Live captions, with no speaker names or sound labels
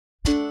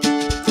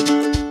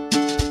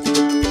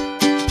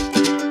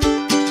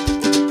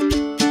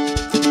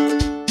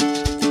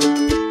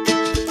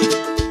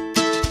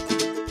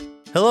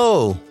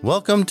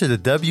Welcome to the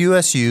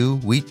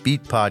WSU Wheat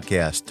Beat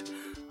Podcast.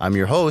 I'm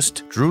your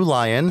host, Drew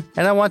Lyon,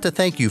 and I want to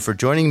thank you for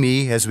joining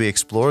me as we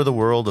explore the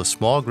world of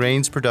small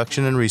grains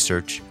production and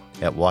research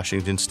at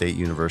Washington State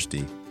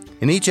University.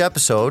 In each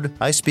episode,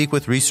 I speak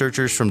with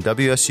researchers from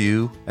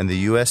WSU and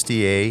the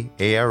USDA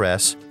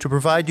ARS to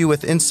provide you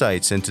with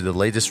insights into the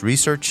latest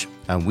research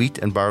on wheat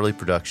and barley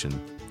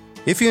production.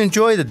 If you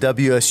enjoy the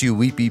WSU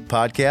Wheat Beat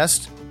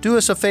Podcast, do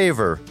us a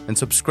favor and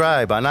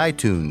subscribe on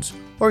iTunes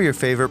or your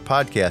favorite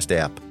podcast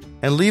app,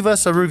 and leave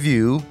us a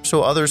review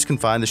so others can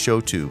find the show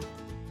too.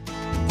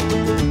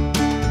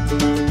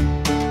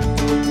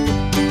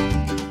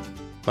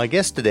 My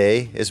guest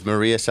today is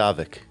Marija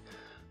Savic.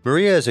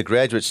 Marija is a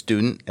graduate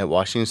student at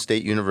Washington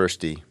State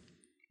University.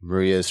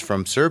 Marija is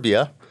from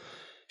Serbia.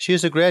 She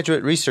is a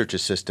graduate research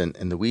assistant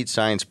in the weed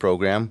science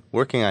program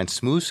working on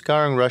smooth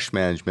scouring rush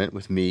management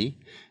with me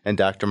and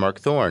Dr. Mark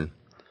Thorne.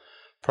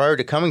 Prior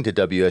to coming to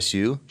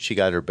WSU, she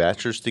got her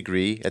bachelor's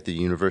degree at the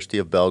University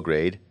of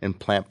Belgrade in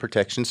plant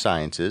protection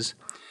sciences,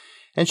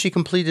 and she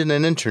completed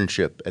an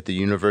internship at the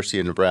University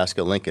of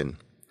Nebraska-Lincoln.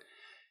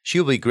 She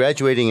will be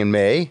graduating in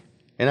May,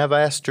 and I've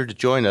asked her to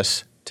join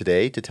us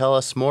today to tell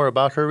us more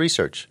about her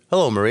research.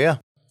 Hello, Marija.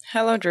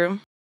 Hello,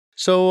 Drew.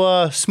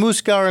 So, smooth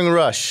scouring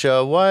rush,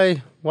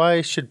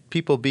 why should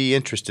people be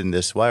interested in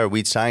this? Why are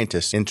weed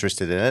scientists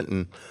interested in it,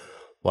 and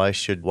why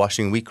should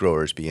Washington wheat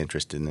growers be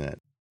interested in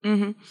it?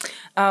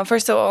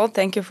 First of all,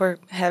 thank you for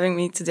having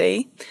me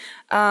today.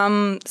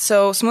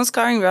 So smooth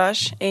scouring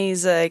rush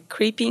is a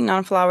creeping,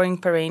 non-flowering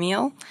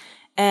perennial,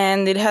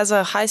 and it has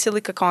a high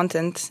silica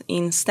content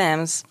in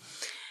stems.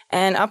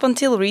 And up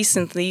until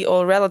recently,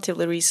 or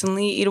relatively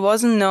recently, it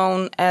wasn't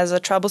known as a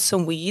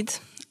troublesome weed.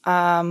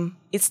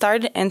 It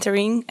started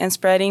entering and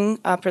spreading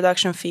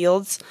production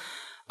fields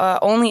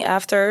only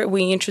after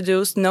we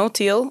introduced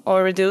no-till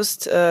or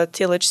reduced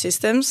tillage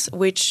systems,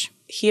 which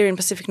here in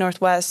Pacific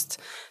Northwest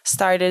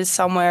started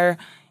somewhere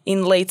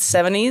in late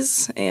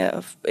 70s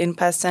in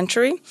past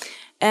century.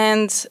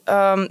 And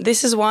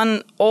this is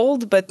one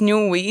old but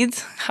new weed,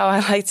 how I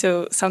like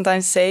to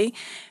sometimes say,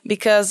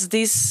 because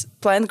this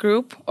plant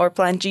group or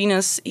plant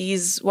genus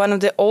is one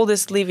of the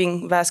oldest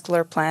living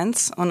vascular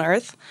plants on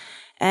Earth.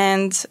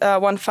 And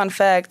one fun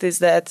fact is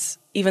that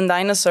even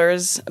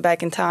dinosaurs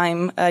back in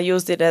time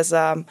used it as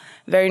a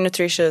very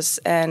nutritious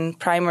and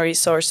primary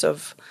source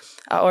of,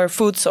 or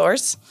food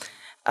source.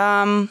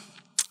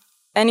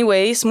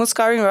 Anyway, smooth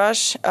scouring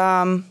rush,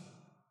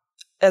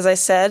 as I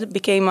said,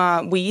 became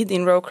a weed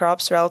in row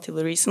crops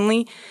relatively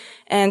recently.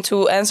 And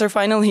to answer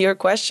finally your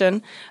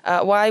question,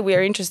 why we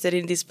are interested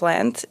in this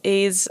plant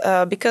is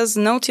because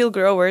no-till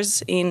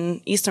growers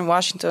in eastern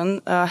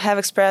Washington have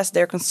expressed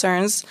their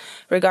concerns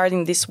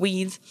regarding this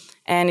weed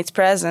and its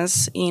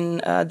presence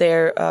in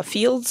their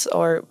fields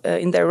or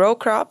in their row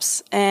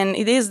crops. And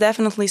it is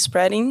definitely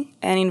spreading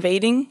and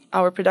invading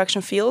our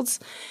production fields.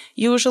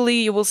 Usually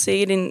you will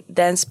see it in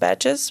dense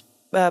patches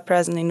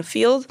present in the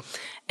field.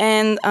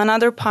 And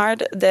another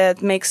part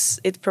that makes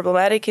it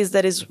problematic is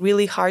that it's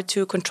really hard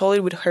to control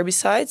it with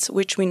herbicides,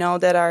 which we know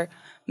that are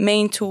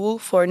main tool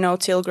for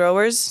no-till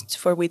growers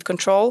for weed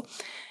control.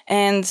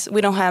 And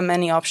we don't have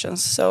many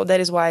options. So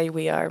that is why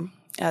we are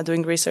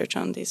doing research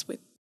on this weed.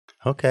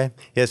 Okay.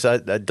 Yes, I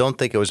don't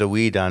think it was a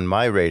weed on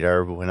my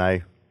radar when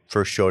I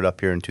first showed up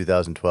here in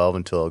 2012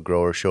 until a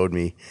grower showed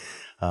me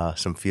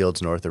some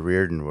fields north of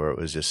Reardon where it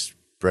was just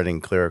spreading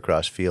clear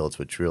across fields,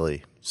 which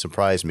really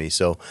surprised me.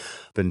 So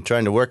I've been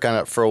trying to work on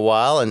it for a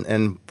while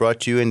and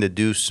brought you in to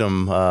do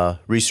some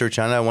research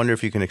on it. I wonder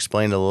if you can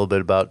explain a little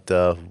bit about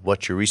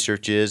what your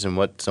research is and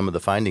what some of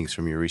the findings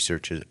from your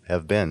research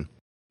have been.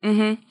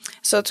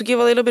 So to give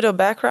a little bit of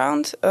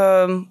background,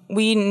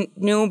 we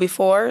knew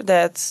before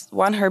that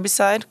one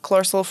herbicide,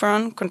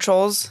 chlorsulfuron,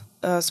 controls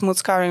smooth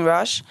scouring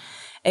rush.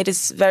 It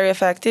is very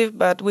effective,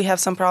 but we have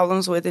some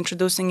problems with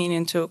introducing it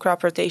into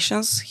crop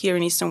rotations here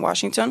in eastern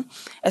Washington,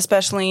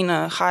 especially in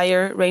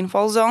higher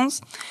rainfall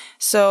zones.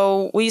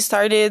 So we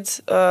started,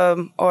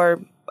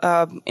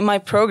 in my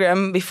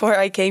program before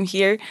I came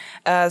here,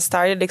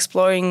 started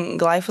exploring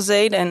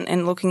glyphosate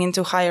and looking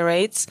into higher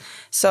rates.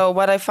 So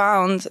what I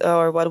found,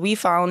 or what we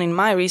found in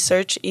my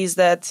research, is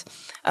that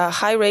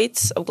high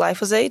rates of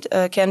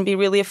glyphosate can be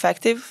really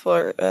effective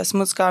for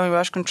smooth scouring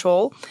rush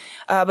control,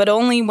 but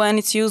only when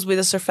it's used with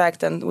a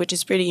surfactant, which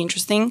is pretty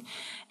interesting.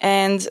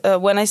 And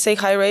when I say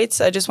high rates,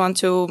 I just want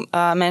to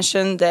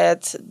mention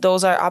that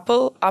those are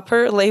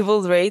upper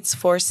labeled rates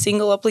for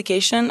single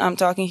application. I'm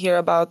talking here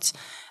about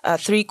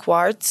 3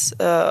 quarts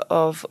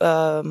of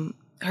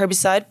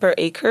herbicide per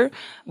acre.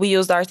 We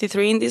used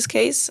RT3 in this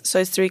case, so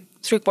it's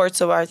three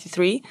quarts of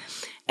RT3.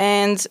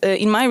 And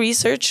in my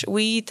research,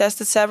 we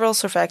tested several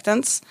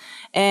surfactants,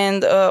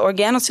 and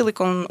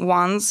organosilicon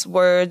ones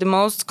were the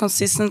most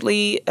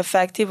consistently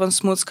effective on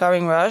smooth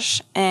scouring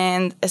rush,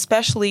 and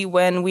especially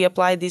when we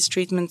applied these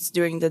treatments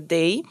during the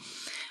day.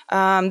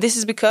 This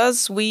is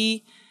because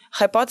we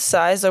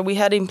hypothesized, or we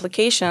had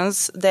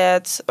implications,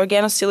 that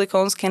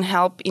organosilicons can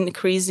help in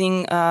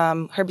increasing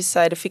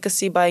herbicide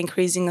efficacy by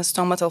increasing a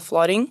stomatal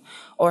flooding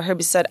or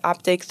herbicide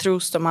uptake through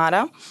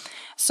stomata.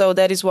 So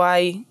that is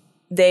why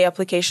day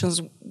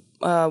applications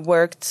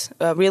worked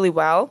really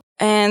well.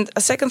 And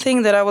a second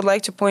thing that I would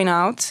like to point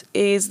out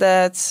is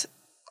that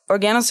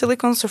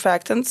organosilicon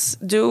surfactants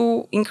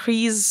do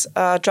increase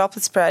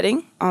droplet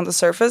spreading on the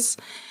surface.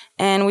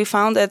 And we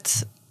found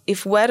that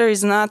if weather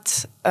is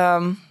not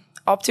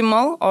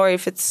optimal, or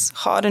if it's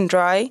hot and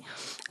dry,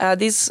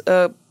 this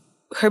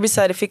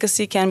herbicide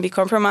efficacy can be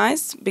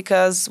compromised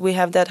because we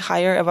have that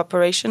higher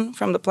evaporation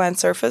from the plant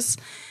surface.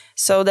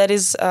 So that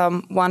is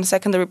one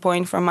secondary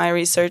point from my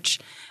research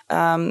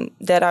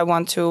that I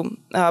want to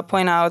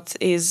point out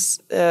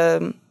is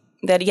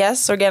that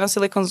yes,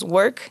 organosilicons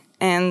work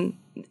and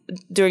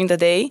during the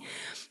day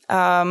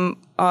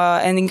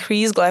and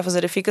increase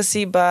glyphosate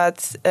efficacy,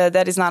 but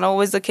that is not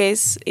always the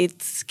case.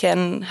 It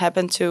can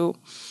happen to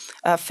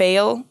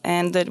fail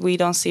and that we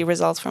don't see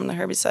results from the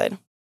herbicide.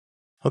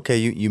 Okay,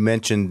 you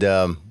mentioned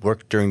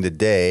work during the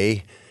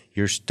day.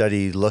 Your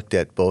study looked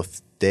at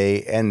both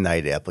day and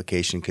night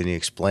application. Can you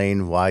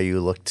explain why you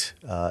looked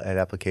at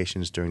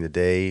applications during the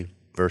day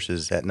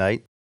versus at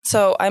night?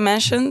 So I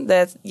mentioned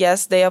that,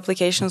 yes, day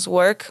applications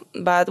work,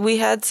 but we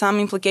had some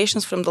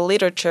implications from the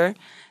literature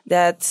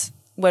that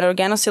when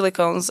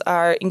organosilicons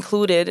are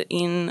included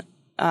in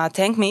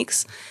tank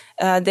mix,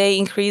 they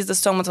increase the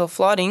stomatal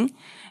flooding,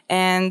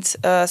 and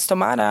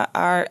stomata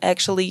are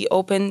actually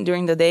open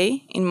during the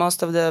day in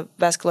most of the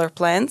vascular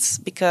plants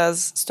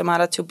because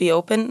stomata to be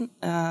open,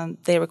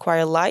 they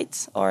require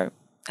light or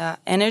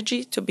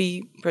energy to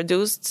be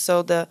produced,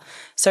 so the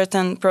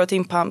certain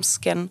protein pumps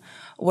can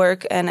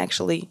work and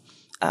actually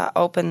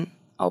open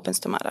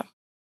stomata.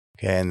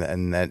 Okay,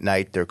 and at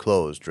night they're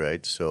closed,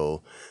 right?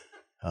 So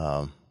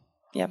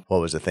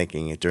what was the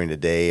thinking? During the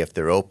day, if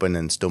they're open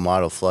and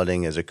stomatal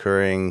flooding is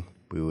occurring,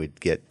 we would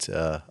get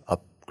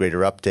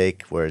greater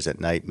uptake, whereas at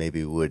night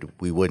maybe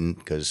we wouldn't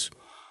because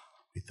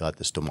we thought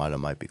the stomata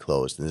might be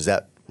closed. And is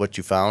that what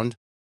you found?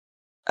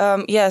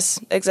 Yes,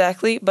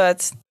 exactly.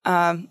 But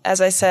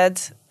as I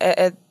said,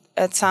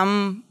 at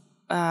some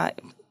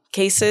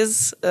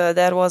cases,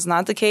 that was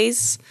not the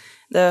case.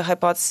 The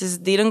hypothesis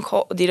didn't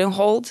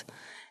hold,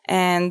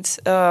 and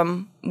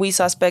we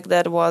suspect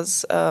that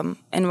was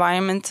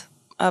environment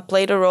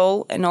played a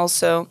role, and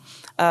also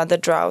the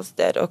drought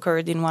that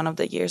occurred in one of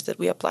the years that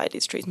we applied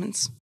these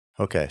treatments.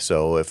 Okay,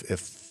 so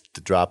if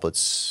the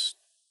droplets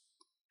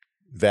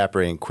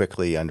evaporating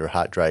quickly under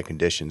hot, dry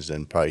conditions,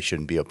 then probably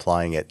shouldn't be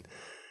applying it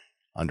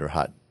under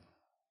hot,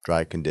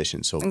 dry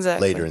conditions. So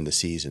exactly. Later in the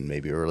season,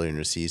 maybe earlier in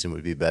the season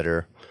would be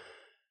better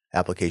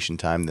application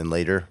time than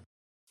later?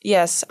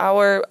 Yes,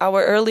 our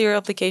earlier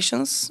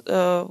applications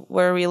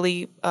were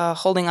really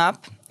holding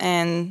up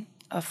and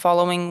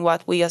following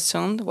what we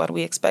assumed, what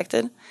we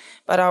expected.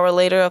 But our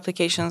later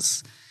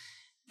applications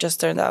just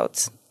turned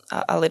out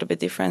a little bit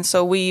different.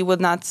 So we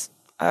would not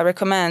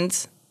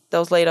recommend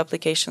those late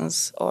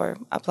applications or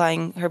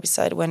applying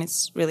herbicide when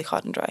it's really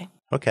hot and dry.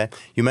 Okay.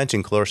 You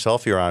mentioned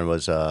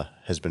chlorsulfuron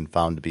has been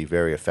found to be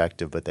very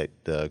effective, but that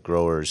the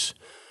growers,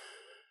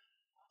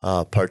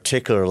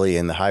 particularly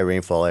in the high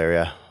rainfall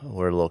area,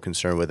 were a little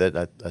concerned with it.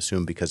 I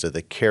assume because of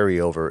the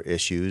carryover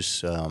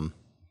issues.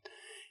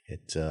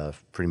 It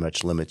pretty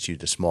much limits you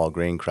to small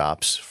grain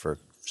crops for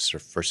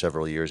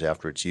several years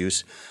after its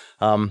use.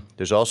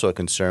 There's also a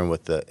concern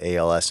with the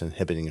ALS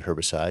inhibiting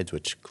herbicides,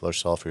 which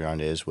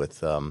chlorsulfuron is,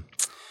 with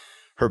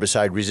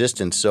herbicide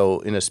resistance. So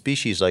in a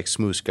species like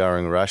smooth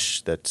scouring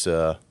rush that's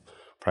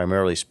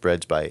primarily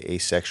spreads by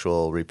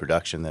asexual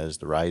reproduction, that is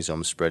the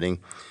rhizome spreading,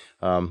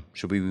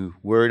 should we be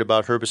worried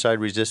about herbicide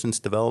resistance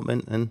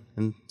development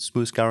in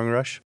smooth scouring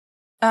rush?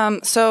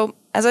 So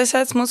as I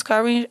said, smooth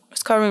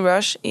scouring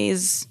rush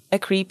is a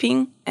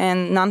creeping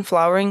and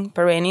non-flowering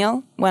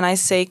perennial. When I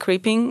say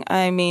creeping,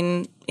 I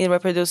mean it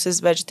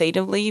reproduces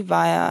vegetatively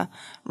via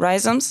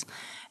rhizomes.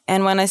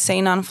 And when I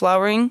say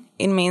non-flowering,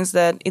 it means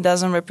that it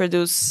doesn't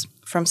reproduce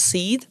from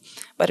seed,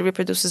 but it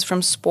reproduces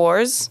from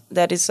spores.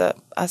 That is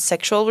a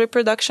sexual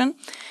reproduction.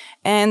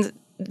 And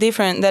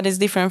that is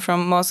different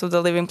from most of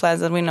the living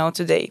plants that we know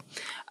today.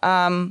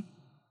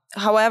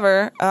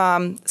 However,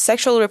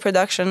 sexual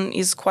reproduction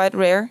is quite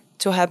rare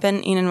to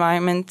happen in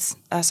environments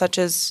such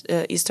as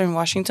Eastern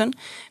Washington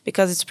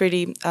because it's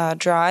pretty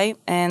dry,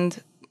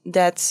 and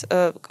that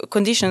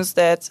conditions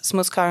that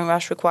smooth scouring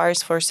rush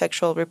requires for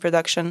sexual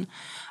reproduction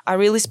are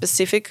really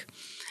specific.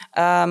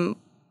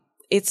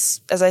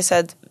 It's, as I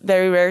said,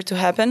 very rare to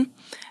happen.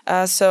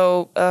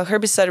 So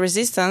herbicide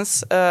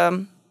resistance,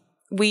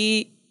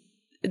 we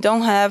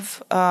don't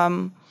have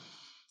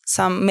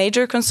some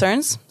major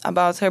concerns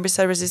about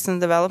herbicide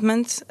resistant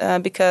development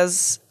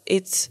because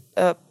it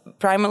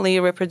primarily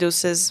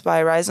reproduces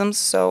via rhizomes.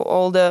 So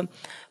all the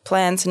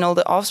plants and all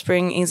the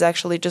offspring is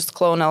actually just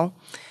clonal.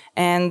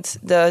 And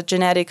the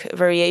genetic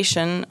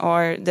variation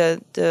or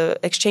the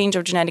exchange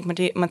of genetic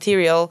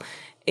material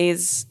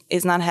is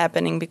not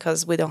happening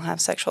because we don't have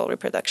sexual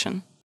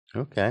reproduction.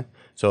 Okay.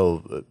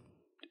 So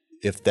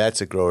if that's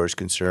a grower's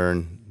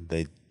concern,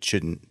 they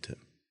shouldn't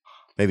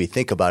maybe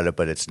think about it,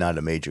 but it's not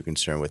a major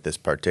concern with this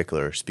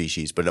particular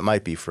species, but it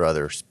might be for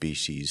other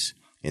species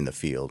in the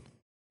field.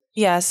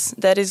 Yes,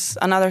 that is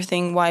another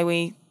thing why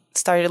we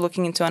started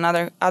looking into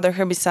other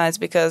herbicides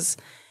because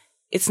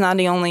it's not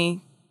the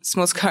only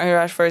smooth scouring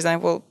rush, for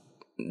example,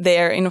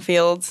 there in the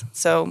field.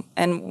 So,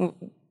 and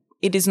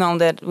it is known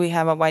that we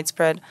have a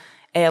widespread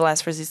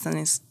ALS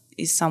resistance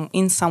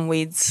in some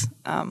weeds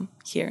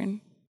here.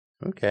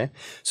 Okay.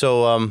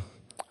 So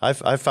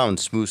I've found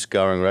smooth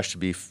scouring rush to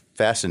be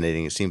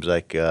fascinating. It seems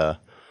like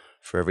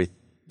for every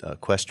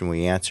question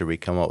we answer, we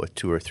come up with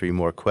 2 or 3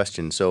 more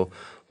questions. So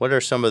what are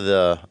some of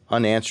the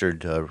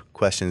unanswered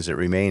questions that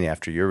remain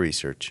after your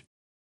research?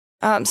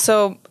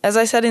 So as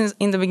I said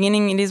in the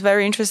beginning, it is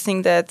very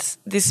interesting that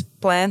this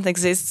plant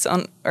exists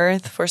on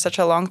Earth for such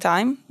a long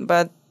time.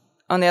 But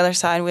on the other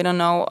side, we don't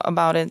know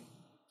about it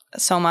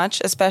so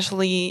much,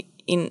 especially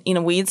in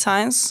a weed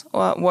science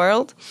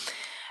world.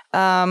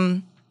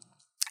 And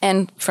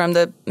from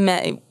the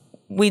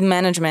weed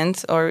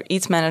management or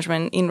its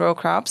management in row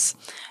crops.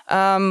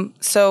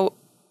 So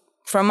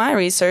from my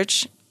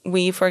research,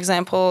 we, for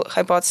example,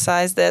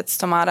 hypothesized that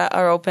stomata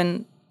are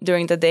open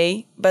during the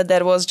day, but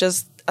that was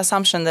just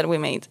assumption that we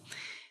made.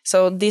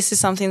 So this is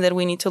something that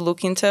we need to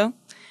look into,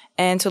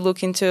 and to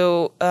look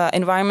into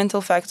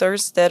environmental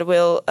factors that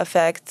will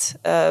affect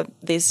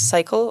this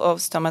cycle of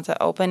stomata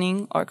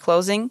opening or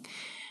closing,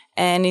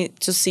 and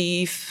to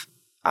see if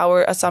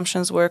our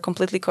assumptions were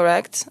completely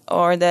correct,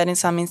 or that in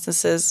some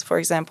instances, for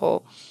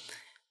example,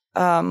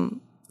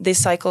 this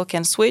cycle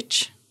can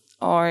switch,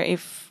 or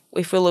if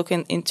we look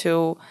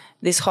into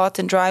this hot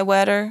and dry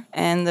weather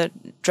and the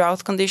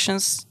drought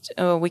conditions,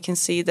 we can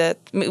see that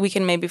we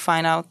can maybe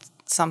find out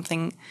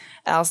something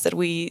else that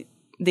we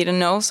didn't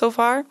know so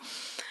far.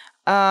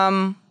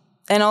 And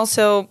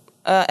also,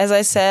 as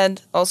I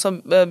said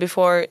also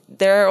before,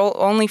 there are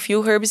only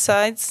few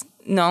herbicides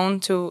known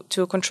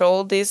to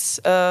control this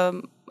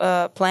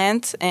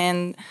plant,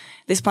 and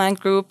this plant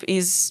group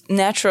is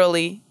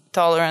naturally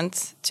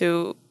tolerant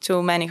to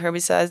many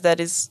herbicides. That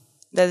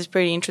is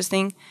pretty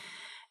interesting.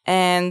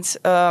 And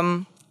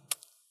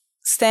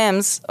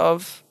stems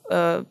of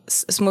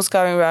smooth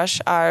scouring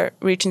rush are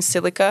rich in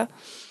silica.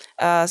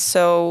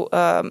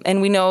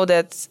 And we know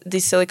that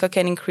this silica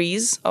can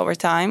increase over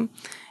time,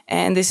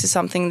 and this is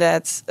something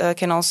that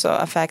can also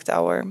affect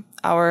our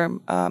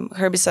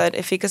herbicide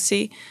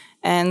efficacy,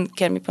 and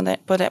can be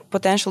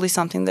potentially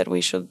something that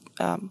we should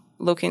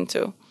look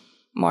into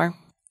more.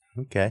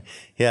 Okay.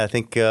 Yeah, I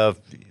think,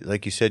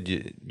 like you said,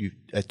 you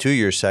at 2 of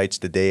your sites,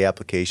 the day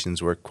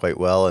applications worked quite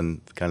well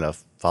and kind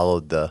of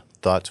followed the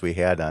thoughts we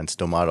had on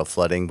stomatal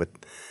flooding. But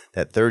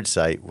that third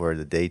site where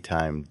the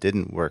daytime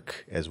didn't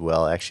work as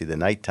well, actually the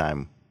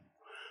nighttime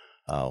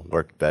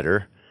worked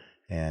better.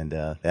 And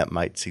that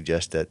might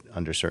suggest that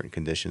under certain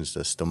conditions,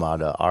 the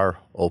stomata are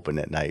open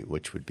at night,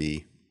 which would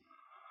be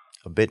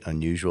a bit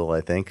unusual, I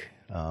think.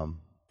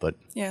 But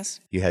yes,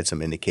 you had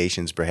some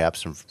indications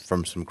perhaps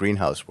from some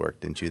greenhouse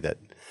work, didn't you, that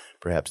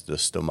perhaps the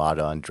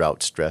stomata on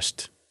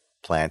drought-stressed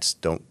plants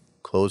don't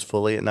close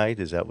fully at night?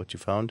 Is that what you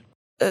found?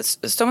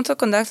 Stomatal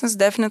conductance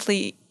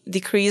definitely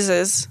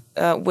decreases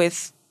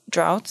with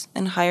drought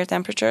and higher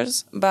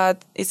temperatures,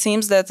 but it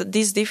seems that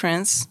this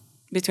difference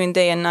between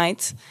day and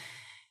night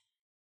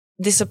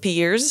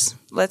disappears,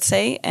 let's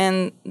say,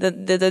 and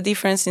the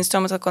difference in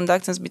stomatal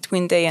conductance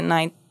between day and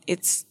night,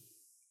 it's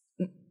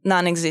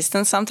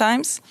non-existent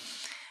sometimes.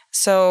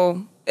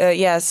 So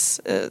yes,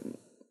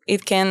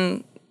 it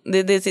can.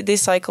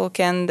 This cycle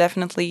can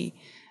definitely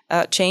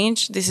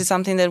change. This is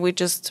something that we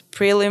just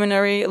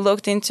preliminary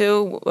looked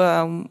into.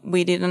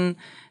 We didn't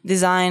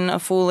design a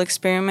full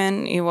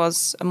experiment. It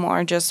was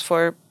more just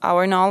for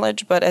our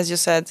knowledge. But as you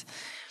said,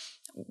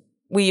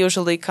 we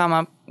usually come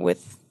up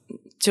with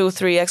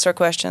 2-3 extra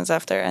questions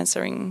after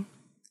answering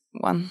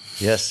one.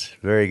 Yes,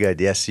 very good.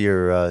 Yes,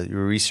 your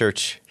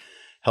research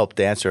helped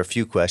answer a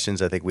few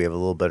questions. I think we have a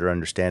little better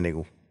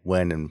understanding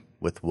when and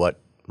with what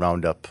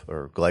Roundup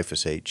or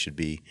glyphosate should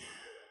be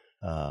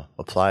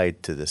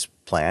applied to this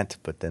plant,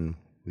 but then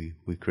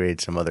we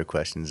created some other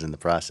questions in the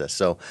process.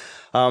 So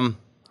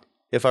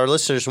if our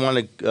listeners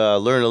want to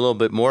learn a little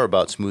bit more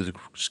about smooth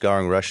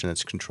scouring rush and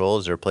its control,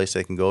 is there a place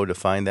they can go to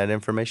find that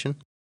information?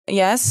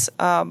 Yes,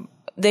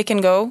 they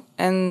can go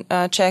and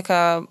check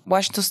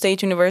Washington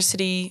State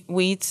University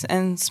Wheat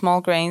and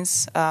Small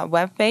Grains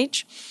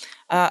webpage.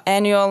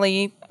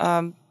 Annually,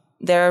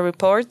 there are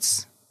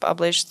reports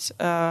published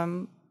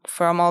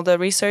from all the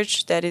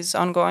research that is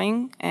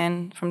ongoing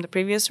and from the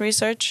previous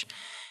research,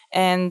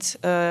 and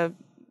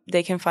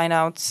they can find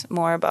out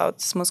more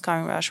about smooth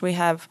scouring rush. We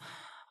have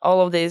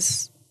all of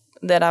this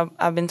that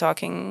I've been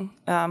talking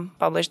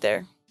published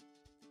there.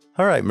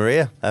 All right,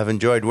 Marija, I've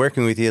enjoyed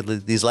working with you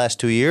these last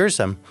 2 years.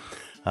 I'm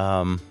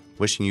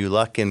wishing you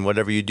luck in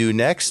whatever you do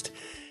next,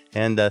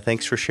 and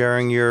thanks for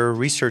sharing your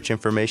research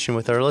information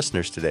with our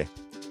listeners today.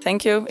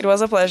 Thank you. It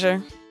was a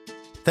pleasure.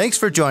 Thanks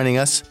for joining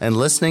us and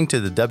listening to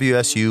the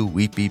WSU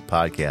Wheat Beat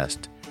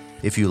podcast.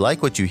 If you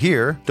like what you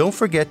hear, don't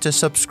forget to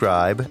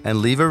subscribe and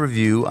leave a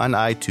review on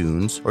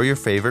iTunes or your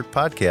favorite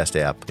podcast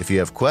app. If you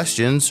have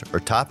questions or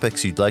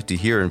topics you'd like to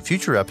hear in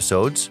future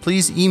episodes,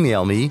 please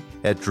email me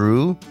at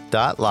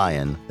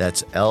drew.lyon,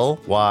 that's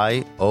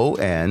Lyon,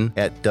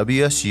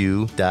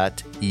 @wsu.edu.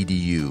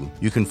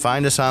 You can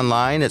find us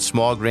online at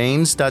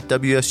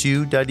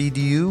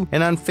smallgrains.wsu.edu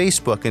and on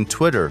Facebook and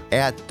Twitter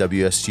at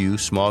WSU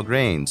Small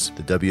Grains.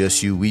 The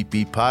WSU Wheat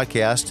Beat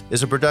podcast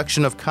is a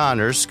production of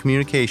Connors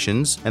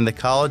Communications and the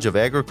College of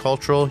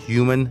Agricultural,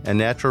 Human, and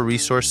Natural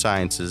Resource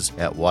Sciences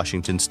at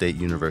Washington State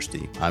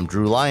University. I'm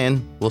Drew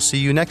Lyon. We'll see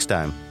you next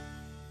time.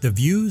 The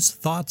views,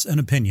 thoughts, and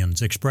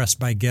opinions expressed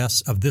by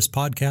guests of this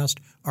podcast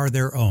are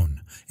their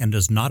own and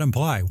does not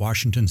imply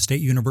Washington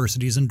State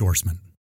University's endorsement.